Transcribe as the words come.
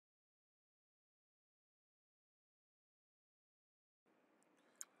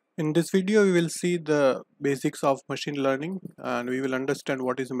In this video, we will see the basics of machine learning and we will understand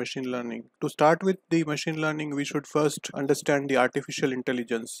what is machine learning. To start with the machine learning, we should first understand the artificial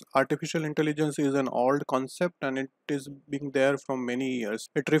intelligence. Artificial intelligence is an old concept and it is being there from many years.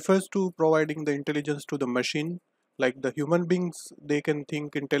 It refers to providing the intelligence to the machine. Like the human beings, they can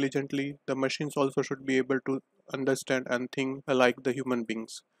think intelligently. The machines also should be able to understand and think like the human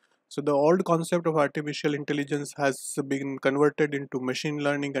beings. So the old concept of artificial intelligence has been converted into machine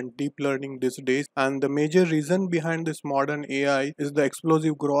learning and deep learning these days. And the major reason behind this modern AI is the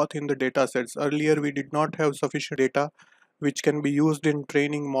explosive growth in the data sets. Earlier, we did not have sufficient data which can be used in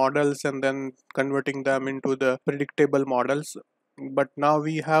training models and then converting them into the predictable models. But now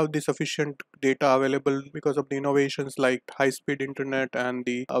we have the sufficient data available because of the innovations like high speed internet and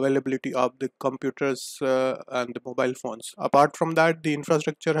the availability of the computers and the mobile phones. Apart from that, the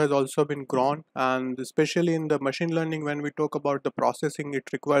infrastructure has also been grown, and especially in the machine learning, when we talk about the processing, it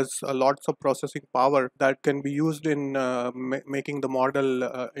requires lots of processing power that can be used in making the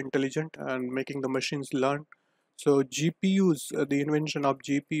model intelligent and making the machines learn. So GPUs, the invention of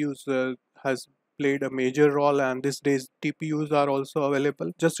GPUs has played a major role, and these days TPUs are also available.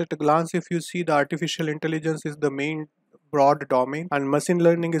 Just at a glance, if you see, the artificial intelligence is the main broad domain and machine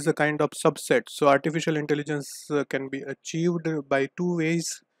learning is a kind of subset. So artificial intelligence can be achieved by two ways: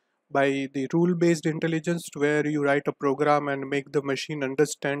 by the rule based intelligence, where you write a program and make the machine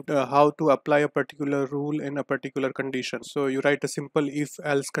understand how to apply a particular rule in a particular condition. So you write a simple if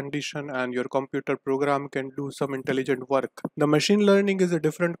else condition and your computer program can do some intelligent work. The machine learning is a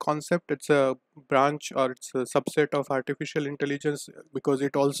different concept. It's a branch or it's a subset of artificial intelligence because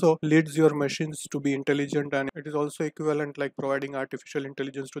it also leads your machines to be intelligent, and it is also equivalent like providing artificial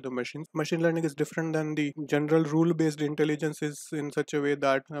intelligence to the machines. Machine learning is different than the general rule based intelligence is in such a way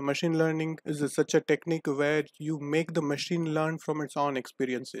that machine learning is such a technique where you make the machine learn from its own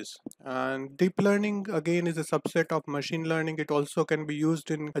experiences. And deep learning again is a subset of machine learning. It also can be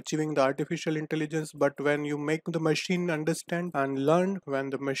used in achieving the artificial intelligence, but when you make the machine understand and learn, when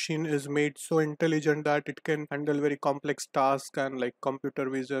the machine is made so intelligent that it can handle very complex tasks and like computer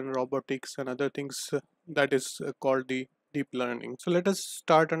vision, robotics and other things, that is called the deep learning. So let us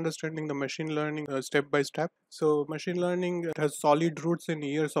start understanding the machine learning step by step. So machine learning has solid roots in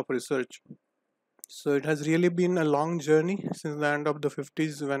years of research. So it has really been a long journey since the end of the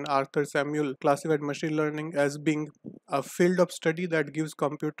 50s, when Arthur Samuel classified machine learning as being a field of study that gives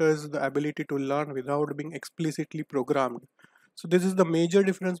computers the ability to learn without being explicitly programmed. So this is the major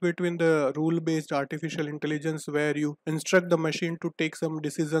difference between the rule-based artificial intelligence, where you instruct the machine to take some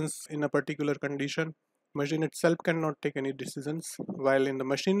decisions in a particular condition. Machine itself cannot take any decisions, while in the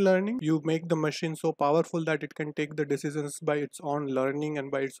machine learning you make the machine so powerful that it can take the decisions by its own learning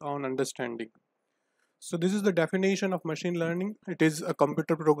and by its own understanding. So this is the definition of machine learning. It is a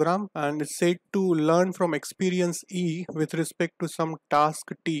computer program and it's said to learn from experience E with respect to some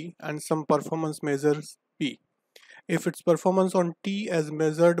task T and some performance measures P. If its performance on T as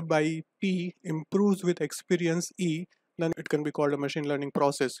measured by P improves with experience E, then it can be called a machine learning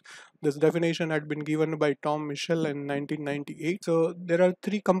process. This definition had been given by Tom Mischel in 1998. So there are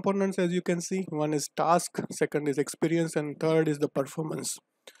three components, as you can see. One is task, second is experience, and third is the performance.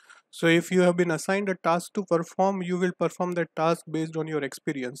 So if you have been assigned a task to perform, you will perform that task based on your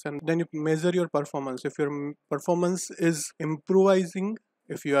experience, and then you measure your performance. If your performance is improvising,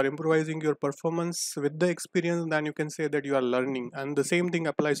 if you are improvising your performance with the experience, then you can say that you are learning. And the same thing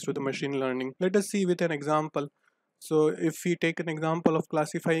applies to the machine learning. Let us see with an example. So if we take an example of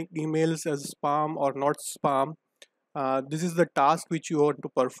classifying emails as spam or not spam, this is the task which you want to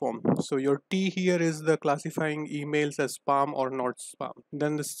perform. So your T here is the classifying emails as spam or not spam.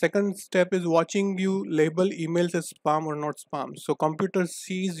 Then the second step is watching you label emails as spam or not spam. So computer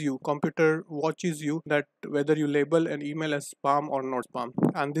sees you, computer watches you, that whether you label an email as spam or not spam.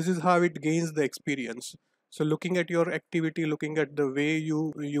 And this is how it gains the experience. So looking at your activity, looking at the way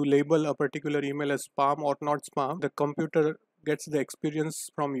you label a particular email as spam or not spam, the computer gets the experience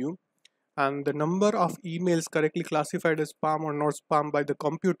from you, and the number of emails correctly classified as spam or not spam by the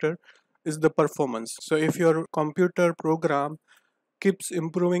computer is the performance. So if your computer program keeps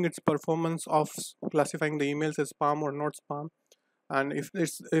improving its performance of classifying the emails as spam or not spam, and if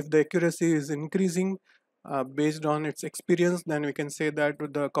the accuracy is increasing based on its experience, then we can say that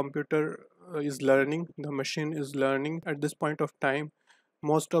the computer is learning, the machine is learning at this point of time.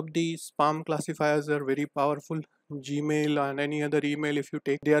 Most of the spam classifiers are very powerful. Gmail and any other email, if you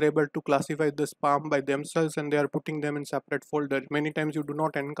take, they are able to classify the spam by themselves and they are putting them in separate folder. Many times you do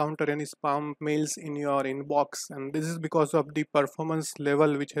not encounter any spam mails in your inbox, and this is because of the performance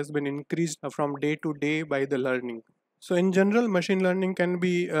level which has been increased from day to day by the learning. So in general, machine learning can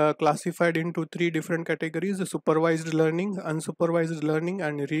be classified into three different categories: supervised learning, unsupervised learning,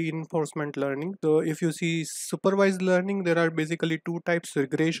 and reinforcement learning. So if you see supervised learning, there are basically two types: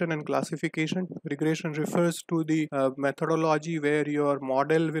 regression and classification. Regression refers to the methodology where your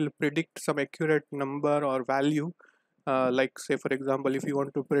model will predict some accurate number or value. Like say for example, if you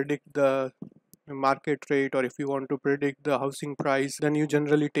want to predict the market rate, or if you want to predict the housing price, then you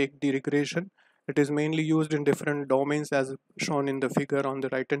generally take the regression. It is mainly used in different domains as shown in the figure on the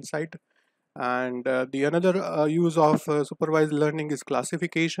right hand side. And the another use of supervised learning is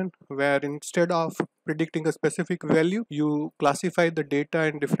classification, where instead of predicting a specific value, you classify the data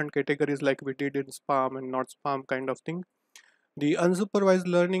in different categories like we did in SPARM and not SPARM kind of thing. The unsupervised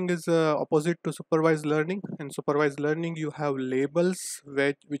learning is opposite to supervised learning. In supervised learning, you have labels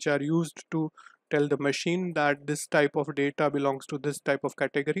which are used to tell the machine that this type of data belongs to this type of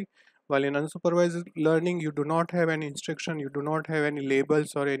category. While in unsupervised learning, you do not have any instruction, you do not have any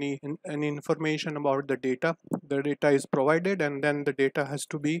labels or any information about the data. The data is provided and then the data has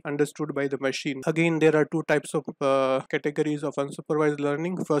to be understood by the machine. Again, there are two types of categories of unsupervised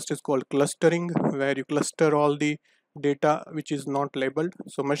learning. First is called clustering, where you cluster all the data which is not labeled.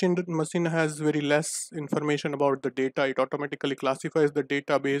 So machine has very less information about the data. It automatically classifies the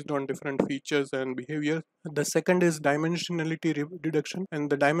data based on different features and behaviors. The second is dimensionality reduction. And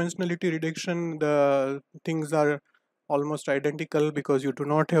the dimensionality reduction, the things are almost identical because you do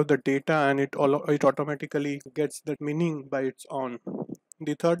not have the data and it automatically gets the meaning by its own.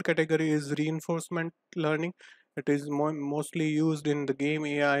 The third category is reinforcement learning. It is mostly used in the game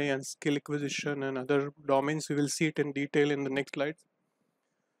AI and skill acquisition and other domains. We will see it in detail in the next slides.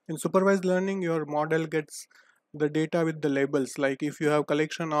 In supervised learning, your model gets the data with the labels. Like if you have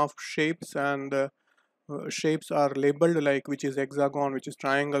collection of shapes and shapes are labeled, like which is hexagon, which is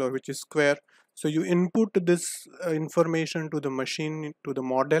triangle, or which is square. So you input this information to the machine, to the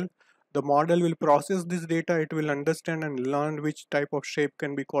model. The model will process this data. It will understand and learn which type of shape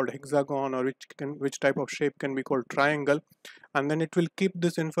can be called hexagon, or which type of shape can be called triangle, and then it will keep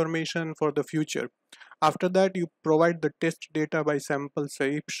this information for the future. After that, you provide the test data by sample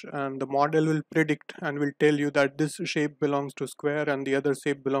shapes, and the model will predict and will tell you that this shape belongs to square and the other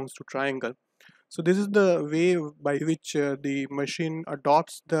shape belongs to triangle. So this is the way by which the machine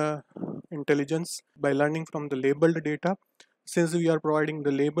adopts the intelligence, by learning from the labeled data. Since we are providing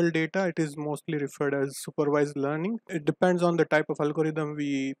the labeled data, it is mostly referred as supervised learning. It depends on the type of algorithm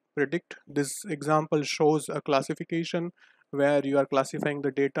we predict. This example shows a classification where you are classifying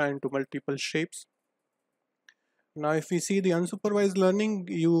the data into multiple shapes. Now, if we see the unsupervised learning,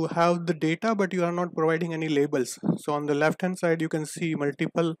 you have the data, but you are not providing any labels. So on the left hand side, you can see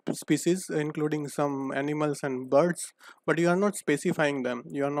multiple species, including some animals and birds, but you are not specifying them.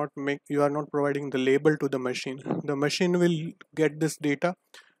 You are not providing the label to the machine. The machine will get this data.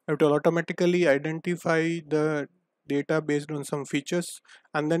 It will automatically identify the data based on some features,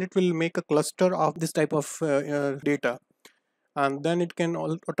 and then it will make a cluster of this type of data, and then it can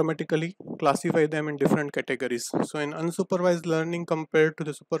automatically classify them in different categories. So in unsupervised learning compared to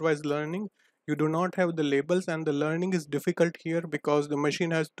the supervised learning, you do not have the labels, and the learning is difficult here because the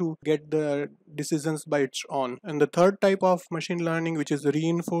machine has to get the decisions by its own. And the third type of machine learning, which is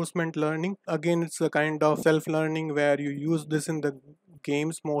reinforcement learning, again it's a kind of self-learning where you use this in the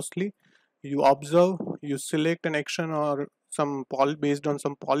games mostly. You observe, you select an action or some based on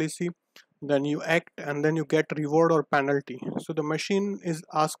some policy, then you act, and then you get reward or penalty. So the machine is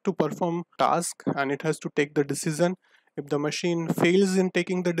asked to perform task and it has to take the decision. If the machine fails in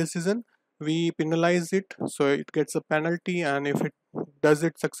taking the decision, we penalize it, so it gets a penalty, and if it does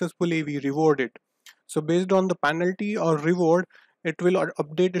it successfully, we reward it. So based on the penalty or reward, it will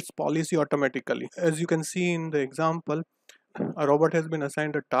update its policy automatically. As you can see in the example, a robot has been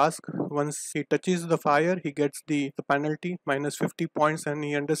assigned a task. Once he touches the fire, he gets the penalty minus 50 points, and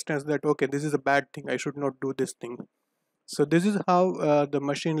he understands that okay, this is a bad thing, I should not do this thing. So this is how the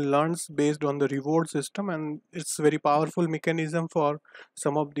machine learns based on the reward system, and it's a very powerful mechanism for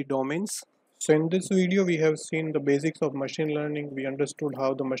some of the domains. So in this video, we have seen the basics of machine learning. We understood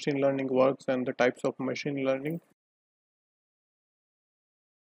how the machine learning works and the types of machine learning.